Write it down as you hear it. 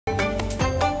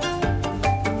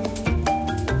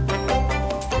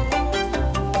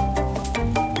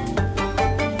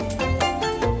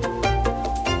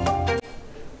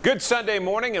Good Sunday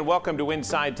morning and welcome to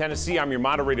Inside Tennessee. I'm your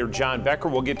moderator, John Becker.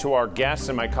 We'll get to our guests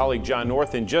and my colleague, John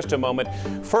North, in just a moment.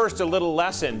 First, a little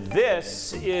lesson.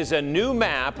 This is a new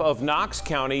map of Knox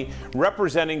County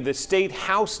representing the state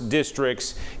house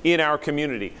districts in our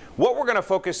community. What we're going to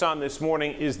focus on this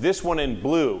morning is this one in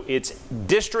blue. It's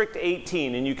District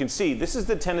 18, and you can see this is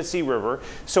the Tennessee River,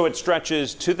 so it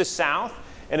stretches to the south,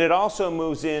 and it also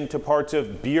moves into parts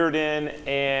of Bearden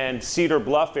and Cedar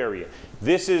Bluff area.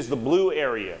 This is the blue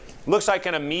area. Looks like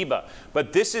an amoeba,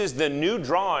 but this is the new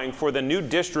drawing for the new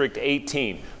District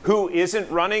 18. Who isn't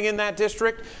running in that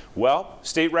district? Well,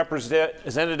 State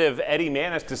Representative Eddie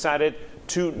Manis decided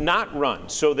to not run.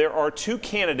 So there are two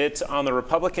candidates on the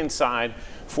Republican side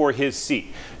for his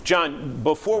seat. John,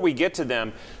 before we get to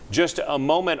them, just a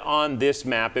moment on this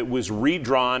map. It was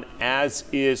redrawn, as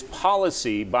is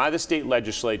policy, by the state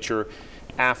legislature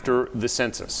after the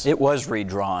census. It was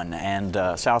redrawn, and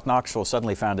South Knoxville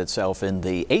suddenly found itself in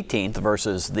the 18th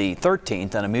versus the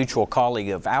 13th, and a mutual colleague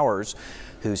of ours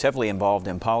who's heavily involved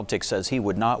in politics says he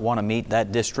would not want to meet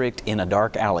that district in a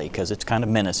dark alley because it's kind of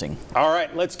menacing. All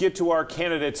right, let's get to our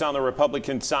candidates on the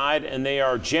Republican side, and they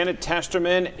are Janet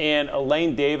Testerman and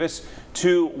Elaine Davis,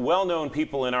 two well-known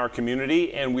people in our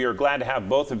community, and we are glad to have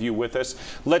both of you with us.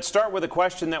 Let's start with a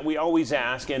question that we always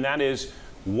ask, and that is,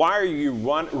 why are you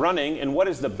running, and what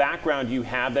is the background you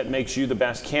have that makes you the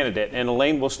best candidate? And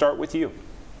Elaine, we'll start with you.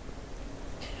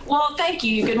 Well, thank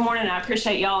you. Good morning. I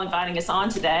appreciate y'all inviting us on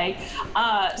today.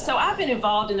 So I've been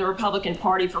involved in the Republican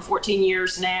Party for 14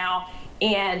 years now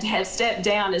and have stepped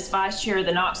down as vice chair of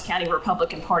the Knox County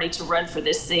Republican Party to run for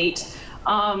this seat.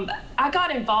 I got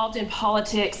involved in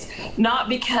politics not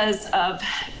because of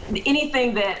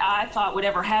anything that I thought would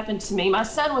ever happen to me. My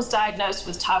son was diagnosed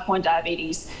with type 1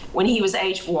 diabetes when he was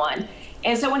age 1.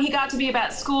 And so when he got to be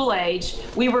about school age,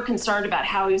 we were concerned about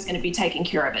how he was going to be taken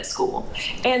care of at school.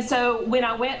 And so when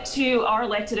I went to our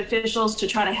elected officials to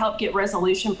try to help get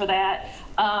resolution for that,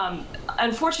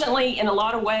 unfortunately, in a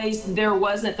lot of ways, there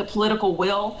wasn't the political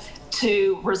will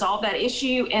to resolve that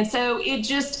issue. And so it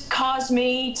just caused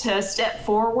me to step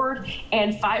forward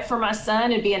and fight for my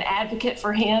son and be an advocate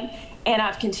for him. And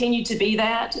I've continued to be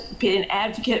that, be an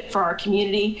advocate for our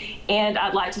community, and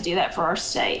I'd like to do that for our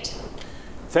state.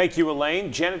 Thank you,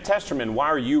 Elaine. Janet Testerman, why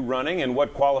are you running, and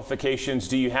what qualifications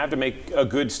do you have to make a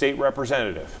good state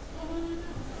representative?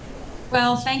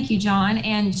 Well, thank you, John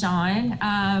and John.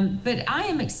 But I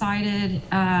am excited.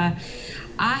 I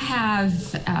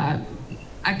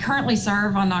currently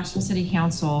serve on Knoxville City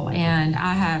Council, and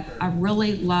I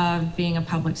really love being a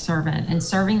public servant and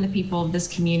serving the people of this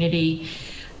community.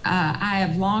 I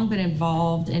have long been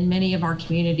involved in many of our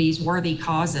community's worthy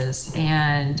causes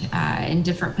and in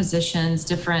different positions,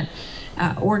 different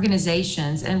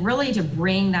organizations, and really to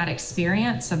bring that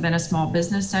experience. I've been a small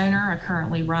business owner. I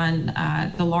currently run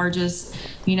the largest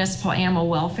municipal animal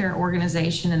welfare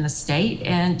organization in the state,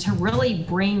 and to really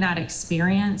bring that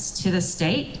experience to the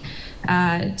state,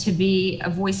 to be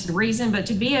a voice of reason, but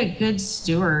to be a good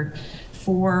steward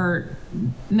for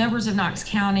members of Knox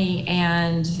County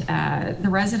and the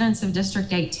residents of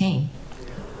District 18.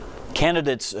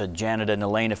 Candidates Janet and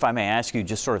Elaine, if I may ask you,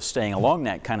 just sort of staying along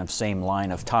that kind of same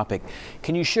line of topic,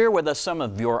 can you share with us some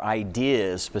of your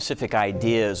ideas, specific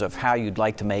ideas of how you'd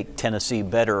like to make Tennessee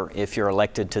better if you're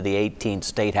elected to the 18th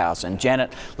State House? And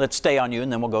Janet, let's stay on you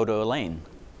and then we'll go to Elaine.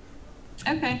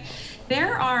 Okay.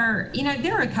 There are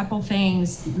a couple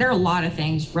things, there are a lot of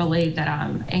things really that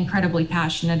I'm incredibly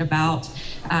passionate about.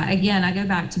 Again, I go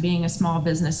back to being a small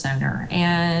business owner,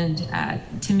 and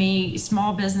to me,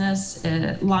 small business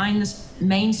line the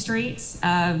main streets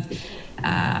of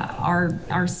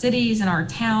our cities and our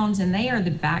towns, and they are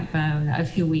the backbone of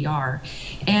who we are.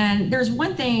 And there's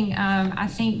one thing, I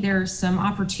think there's some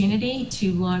opportunity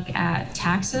to look at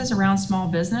taxes around small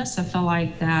business. I feel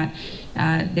like that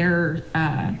their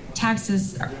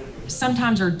taxes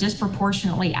sometimes are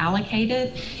disproportionately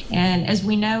allocated. And as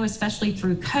we know, especially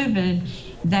through COVID,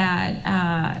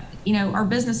 that our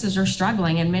businesses are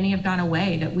struggling, and many have gone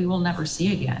away that we will never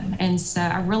see again. And so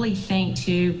I really think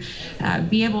to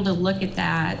be able to look at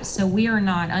that so we are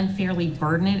not unfairly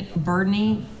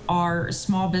burdening our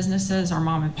small businesses, our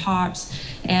mom and pops,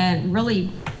 and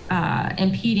really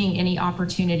impeding any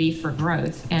opportunity for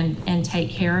growth and take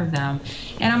care of them.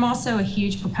 And I'm also a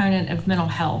huge proponent of mental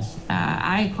health.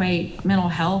 I equate mental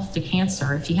health to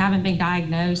cancer. If you haven't been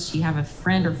diagnosed, you have a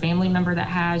friend or family member that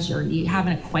has, or you have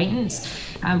an acquaintance,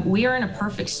 we are in a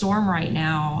perfect storm right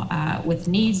now with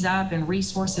needs up and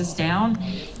resources down.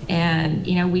 And,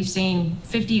 we've seen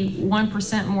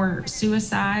 51% more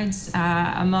suicides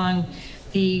among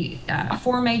the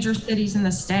 4 major cities in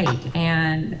the state,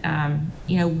 and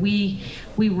you know, we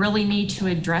really need to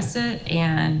address it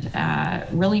and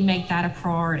really make that a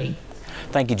priority.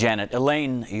 Thank you, Janet.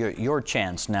 Elaine, your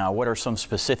chance now. What are some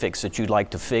specifics that you'd like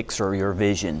to fix or your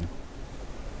vision?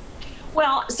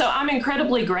 Well, so I'm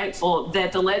incredibly grateful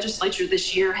that the legislature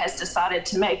this year has decided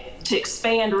to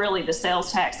expand really the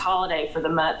sales tax holiday for the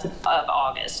month of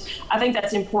August. I think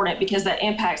that's important because that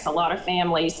impacts a lot of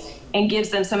families and gives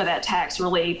them some of that tax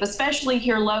relief, especially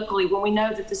here locally when we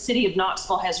know that the city of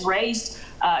Knoxville has raised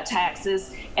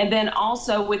taxes, and then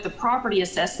also with the property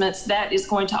assessments, that is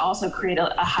going to also create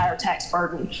a higher tax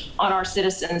burden on our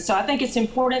citizens. So I think it's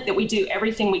important that we do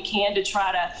everything we can to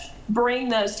try to bring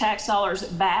those tax dollars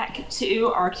back to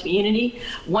our community.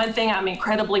 One thing I'm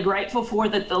incredibly grateful for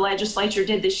that the legislature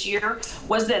did this year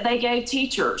was that they gave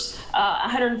teachers a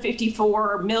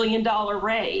 $154 million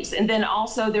raise, and then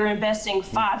also they're investing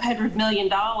 $500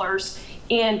 million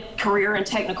in career and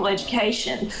technical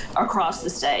education across the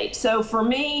state. So for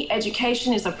me,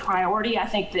 education is a priority. I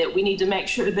think that we need to make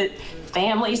sure that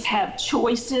families have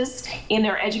choices in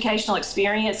their educational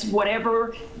experience,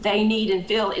 whatever they need and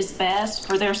feel is best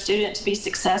for their student to be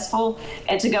successful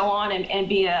and to go on and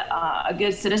be a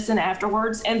good citizen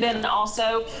afterwards. And then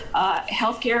also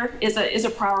healthcare is a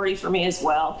priority for me as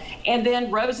well. And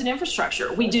then roads and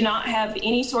infrastructure. We do not have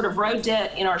any sort of road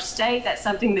debt in our state. That's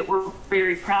something that we're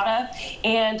very proud of.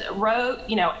 And road,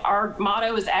 you know, our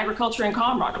motto is agriculture and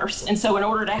commerce. And so in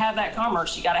order to have that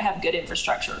commerce, you got to have good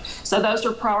infrastructure. So those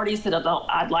are priorities that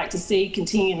I'd like to see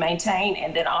continue to maintain.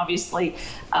 And then obviously,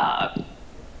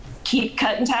 keep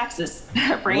cutting taxes,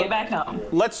 bring it back home.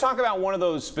 Let's talk about one of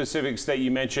those specifics that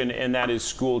you mentioned, and that is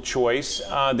school choice.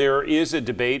 There is a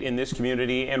debate in this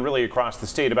community and really across the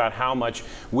state about how much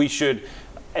we should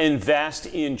invest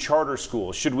in charter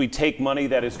schools. Should we take money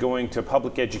that is going to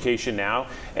public education now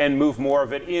and move more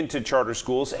of it into charter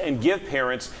schools and give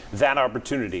parents that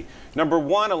opportunity? Number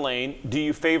one, Elaine, do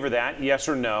you favor that, yes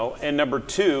or no? And number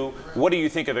two, what do you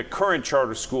think of the current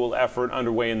charter school effort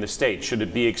underway in the state? Should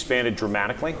it be expanded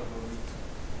dramatically?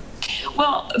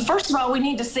 Well, first of all, we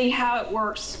need to see how it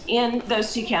works in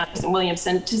those 2 counties in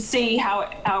Williamson to see how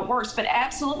it works. But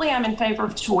absolutely, I'm in favor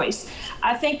of choice.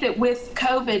 I think that with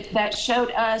COVID, that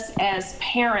showed us as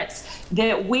parents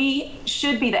that we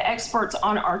should be the experts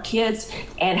on our kids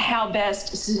and how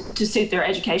best to suit their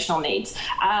educational needs.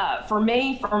 For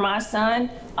me, for my son,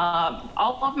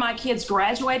 all of my kids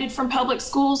graduated from public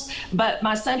schools, but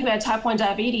my son who had type 1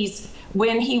 diabetes,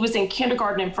 when he was in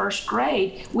kindergarten and 1st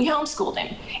grade, we homeschooled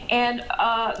him. And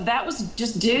that was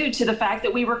just due to the fact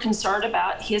that we were concerned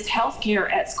about his health care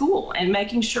at school and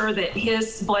making sure that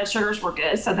his blood sugars were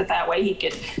good so that way he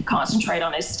could concentrate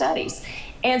on his studies.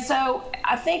 And so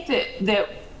I think that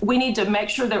we need to make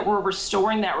sure that we're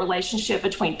restoring that relationship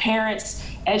between parents,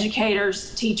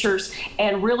 educators, teachers,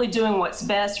 and really doing what's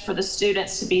best for the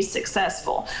students to be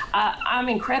successful. I'm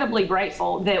incredibly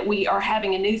grateful that we are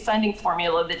having a new funding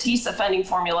formula, the TISA funding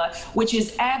formula, which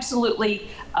is absolutely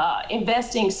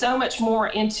investing so much more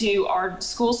into our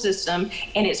school system,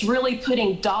 and it's really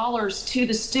putting dollars to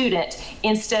the student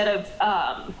instead of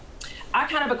I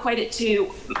kind of equate it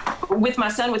to, with my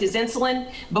son with his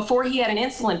insulin, before he had an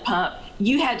insulin pump,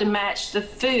 you had to match the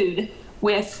food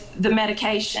with the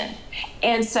medication.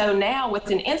 And so now with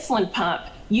an insulin pump,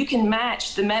 you can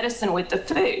match the medicine with the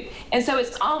food. And so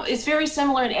it's very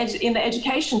similar in the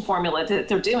education formula that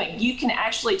they're doing. You can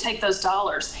actually take those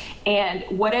dollars and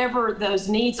whatever those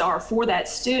needs are for that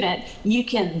student, you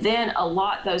can then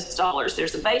allot those dollars.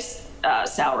 There's a base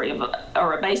salary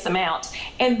or a base amount.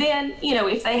 And then, you know,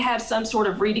 if they have some sort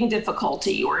of reading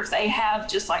difficulty, or if they have,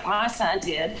 just like my son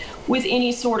did, with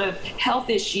any sort of health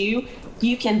issue,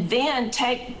 you can then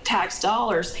take tax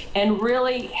dollars and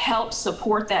really help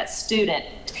support that student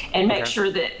and make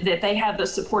sure that they have the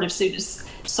supportive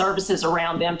services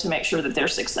around them to make sure that they're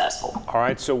successful. All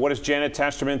right, so what does Janet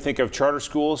Testerman think of charter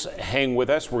schools? Hang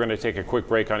with us. We're going to take a quick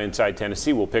break on Inside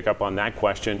Tennessee. We'll pick up on that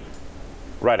question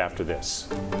right after this.